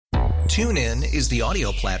TuneIn is the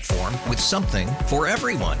audio platform with something for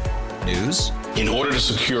everyone. News. In order to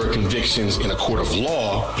secure convictions in a court of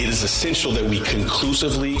law, it is essential that we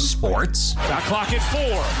conclusively. Sports. Shot clock at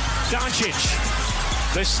 4.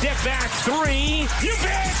 Doncic. The step back 3. You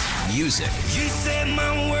bet. Music. You set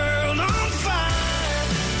my world on fire.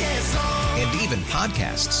 Yes, and even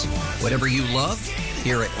podcasts. Whatever you love,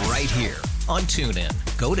 hear it right here on TuneIn.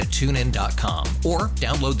 Go to TuneIn.com or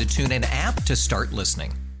download the TuneIn app to start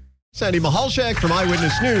listening. Sandy Mehalshick from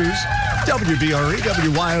Eyewitness News, WBRE,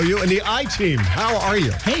 WYOU, and the I-Team. How are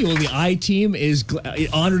you? Hey, well, the I-Team is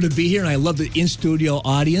honored to be here, and I love the in-studio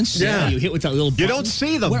audience. Yeah. You hit with that little button. You don't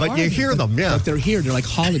see them, Where but you hear them, yeah. But they're here. They're like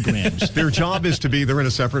holograms. Their job is to be, they're in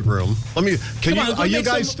a separate room. Are you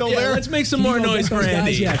guys still there? Let's make some more noise for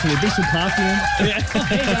Andy. Yeah, can we bring some coffee in?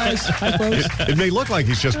 Hey, guys. Hi, folks. It may look like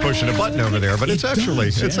he's just pushing a button over there, but it's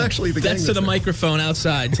actually the gang. That's to the microphone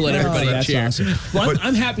outside to let everybody cheer. Awesome. Well,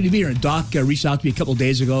 I'm happy to be here. And Doc reached out to me a couple of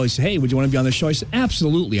days ago. He said, hey, would you want to be on the show? I said,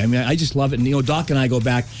 absolutely. I mean, I just love it. And, Doc and I go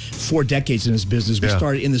back 4 decades in this business. We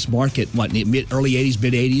started in this market, early 80s,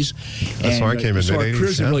 mid-80s. That's where I came in, so mid-80s. Our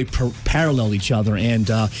careers have really parallel each other. And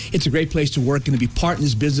it's a great place to work and to be part in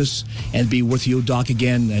this business and be with you, Doc,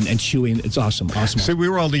 again, and Chewy. It's awesome. So we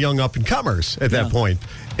were all the young up-and-comers at that point.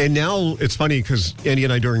 And now it's funny because Andy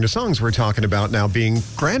and I, during the songs, we're talking about now being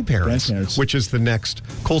grandparents. Which is the next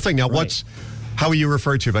cool thing. Now, how are you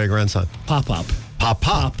referred to by your grandson? Pop-up.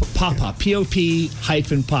 Pop-pop. Pop-up. P-O-P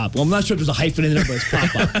hyphen pop. Well, I'm not sure if there's a hyphen in there, but it's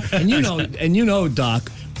pop-up. and you know, Doc,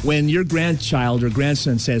 when your grandchild or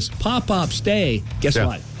grandson says, pop-up, stay, guess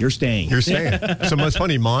what? You're staying. You're staying. So what's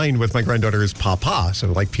funny, mine with my granddaughter is Papa,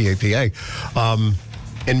 so like P-A-P-A.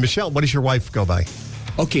 And Michelle, what does your wife go by?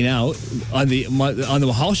 Okay, now, on the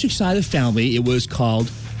Mehalshick side of the family, it was called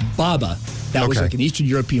Baba. That was like an Eastern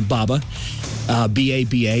European Baba,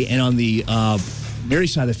 B-A-B-A. And on the Mary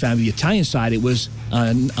side of the family, the Italian side, it was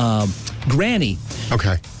Granny.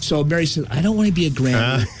 Okay. So Mary said, I don't want to be a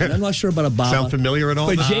granny. And I'm not sure about a Baba. Sound familiar at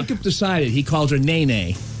all? But Jacob decided he calls her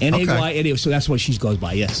Nene. N-A-Y-N-A. So that's what she goes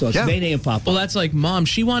by, yes. So it's Nene and Papa. Well, that's like Mom.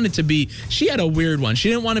 She wanted to be, she had a weird one. She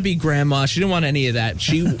didn't want to be Grandma. She didn't want any of that.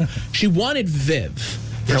 She wanted Viv.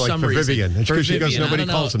 For some reason. Vivian. Because she goes, nobody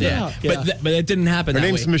calls him that. Yeah. But it didn't happen Her that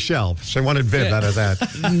name's way. Michelle. She wanted Viv out of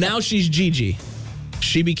that. Now she's Gigi.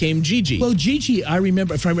 She became Gigi. Well, Gigi, I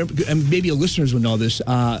remember, and maybe your listeners will know this,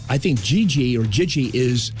 I think Gigi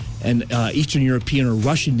is an Eastern European or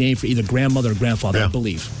Russian name for either grandmother or grandfather, I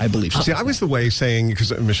believe. See, I was the way saying,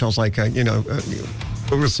 because Michelle's like,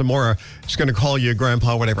 with Samora, she's going to call you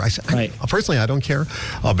grandpa, whatever. I said, personally, I don't care.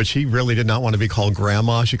 But she really did not want to be called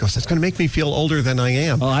grandma. She goes, that's going to make me feel older than I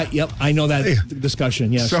am. Oh, I know that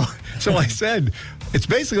discussion, yes. So I said, it's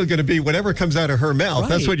basically going to be whatever comes out of her mouth.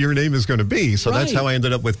 That's what your name is going to be. So that's how I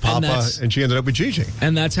ended up with Papa, and she ended up with Gigi.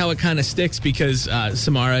 And that's how it kind of sticks because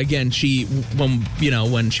Samara, again,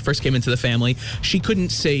 when she first came into the family, she couldn't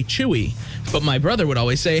say Chewy. But my brother would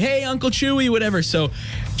always say, hey, Uncle Chewy, whatever. So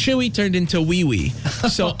Chewy turned into Wee Wee.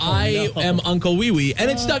 So I am Uncle Wee Wee. And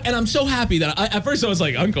it stuck. And I'm so happy that at first I was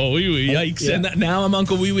like, Uncle Wee Wee, yikes. Yeah. And now I'm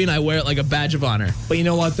Uncle Wee Wee and I wear it like a badge of honor. But you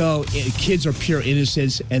know what, though? Kids are pure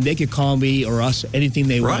innocence and they could call me or us anything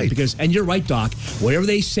they want. And you're right, Doc. Whatever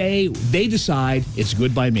they say, they decide it's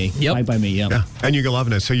good by me. Yep. Fine by me, yeah. And you're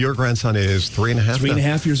loving it. So your grandson is 3.5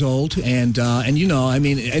 3.5 years old. And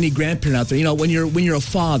any grandparent out there, when you're a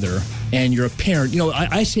father and you're a parent,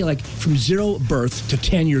 I say like from 0 birth to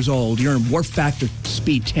 10 years old, you're in warp factor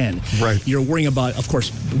speed 10. Right. You're worrying about, of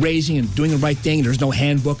course, raising and doing the right thing. There's no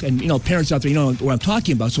handbook. And, parents out there, what I'm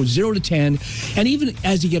talking about. So 0 to 10. And even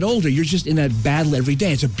as you get older, you're just in that battle every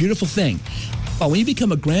day. It's a beautiful thing. But when you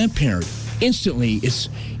become a grandparent, instantly it's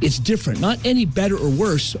different. Not any better or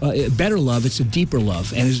worse, better love. It's a deeper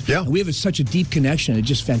love, and we have such a deep connection. It's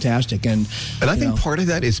just fantastic. And I think part of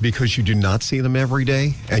that is because you do not see them every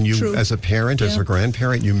day, and you, as a parent, as a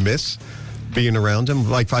grandparent, you miss being around them.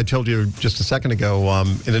 Like I told you just a second ago,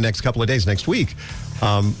 in the next couple of days, next week.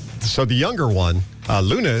 So the younger one,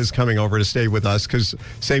 Luna, is coming over to stay with us because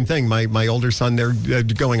same thing. My older son, they're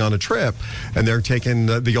going on a trip, and they're taking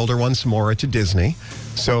the older one, Samora, to Disney.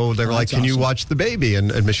 So they're like, can you watch the baby? And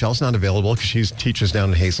Michelle's not available because she teaches down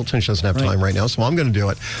in Hazleton. She doesn't have time right now, so I'm going to do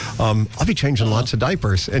it. I'll be changing lots of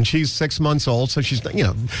diapers. And she's 6 months old, so she's, And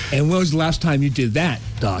when was the last time you did that,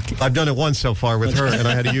 Doc? I've done it once so far with her, and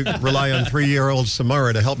I had to rely on 3-year-old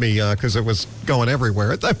Samara to help me because it was going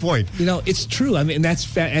everywhere at that point. It's true. I mean,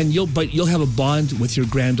 that's and you'll have a bond with your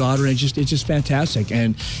granddaughter, and it's just fantastic.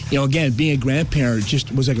 And again, being a grandparent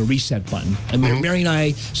just was like a reset button. I mean, Mary and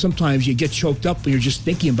I, sometimes you get choked up when you're just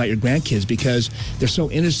thinking about your grandkids because they're so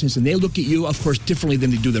innocent, and they look at you, of course, differently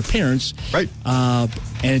than they do their parents. Right.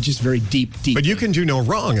 And it's just very deep. But you can do no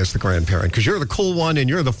wrong as the grandparent because you're the cool one and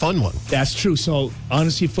you're the fun one. That's true. So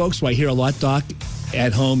honestly, folks, what I hear a lot, Doc,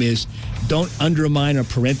 at home is don't undermine a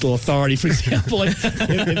parental authority. For example, if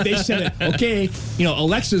they said, okay,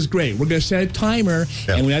 Alexa's great. We're going to set a timer,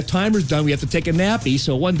 and when that timer's done, we have to take a nappy.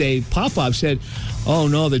 So one day, Pop-Pop said, oh,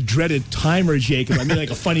 no, the dreaded timer, Jacob. I mean,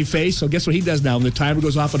 like a funny face. So guess what he does now? When the timer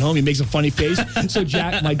goes off at home, he makes a funny face. So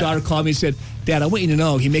Jack, my daughter, called me and said, Dad, I want you to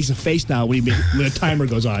know he makes a face now when the timer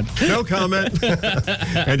goes on. No comment.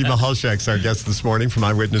 Andy Mehalshick's our guest this morning from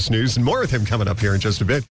Eyewitness News, and more with him coming up here in just a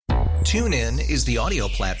bit. TuneIn is the audio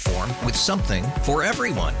platform with something for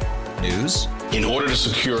everyone. News. In order to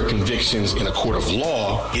secure convictions in a court of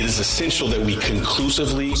law, it is essential that we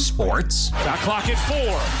conclusively. Sports. Shot clock at 4.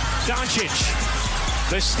 Doncic.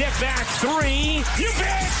 The step back 3. You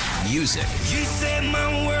bet. Music. You set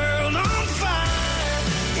my world on fire.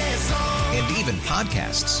 Yes, and even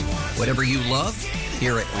podcasts. Whatever you love,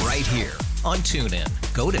 hear it right here on TuneIn.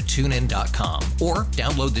 Go to TuneIn.com or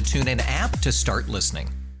download the TuneIn app to start listening.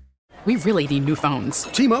 We really need new phones.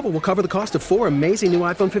 T-Mobile will cover the cost of 4 amazing new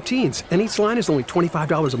iPhone 15s, and each line is only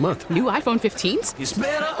 $25 a month. New iPhone 15s? It's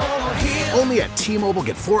better over here. Only at T-Mobile,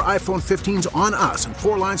 get 4 iPhone 15s on us and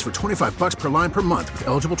 4 lines for $25 per line per month with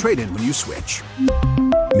eligible trade-in when you switch.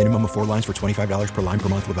 Minimum of 4 lines for $25 per line per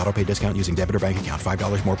month with autopay discount using debit or bank account.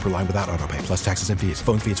 $5 more per line without autopay, plus taxes and fees.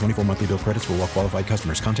 Phone fee at 24 monthly bill credits for well-qualified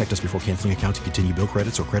customers. Contact us before canceling account to continue bill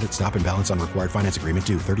credits or credit stop and balance on required finance agreement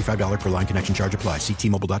due. $35 per line connection charge applies. See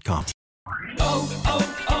T-Mobile.com.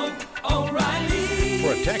 O'Reilly.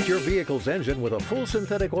 Protect your vehicle's engine with a full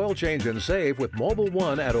synthetic oil change and save with Mobile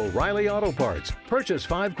One at O'Reilly Auto Parts. Purchase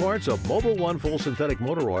 5 quarts of Mobile One full synthetic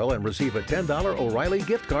motor oil and receive a $10 O'Reilly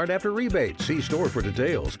gift card after rebate. See store for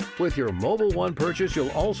details. With your Mobile One purchase,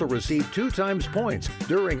 you'll also receive 2 times points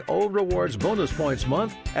during O Rewards Bonus Points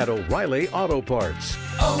Month at O'Reilly Auto Parts.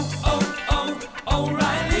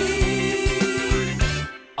 O'Reilly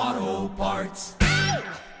Auto Parts.